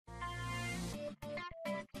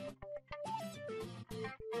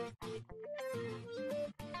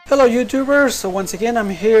Hello YouTubers, so once again I'm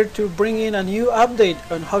here to bring in a new update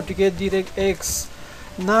on how to get DirectX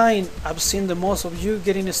 9. I've seen the most of you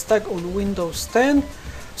getting stuck on Windows 10,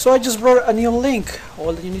 so I just brought a new link.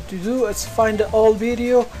 All that you need to do is find the old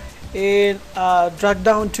video and drag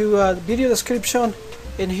down to the video description,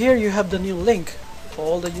 and here you have the new link.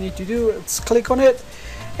 All that you need to do is click on it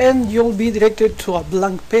and you'll be directed to a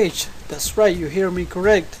blank page. That's right, you hear me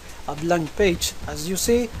correct, a blank page. As you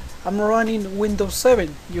see, I'm running Windows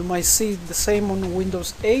 7. You might see the same on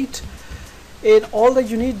Windows 8, and all that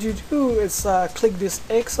you need to do is click this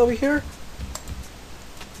X over here,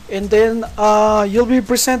 and then you'll be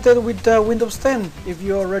presented with Windows 10 if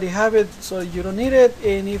you already have it. So you don't need it,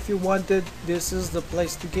 and if you want it, this is the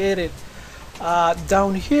place to get it.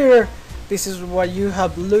 Down here, this is what you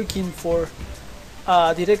have looking for,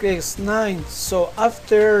 DirectX 9. So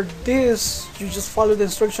after this, you just follow the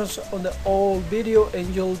instructions on the old video and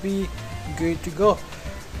you'll be good to go.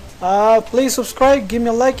 Please subscribe, give me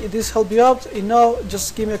a like if this helped you out.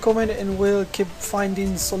 Just give me a comment and we'll keep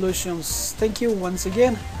finding solutions. Thank you once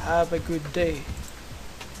again. Have a good day.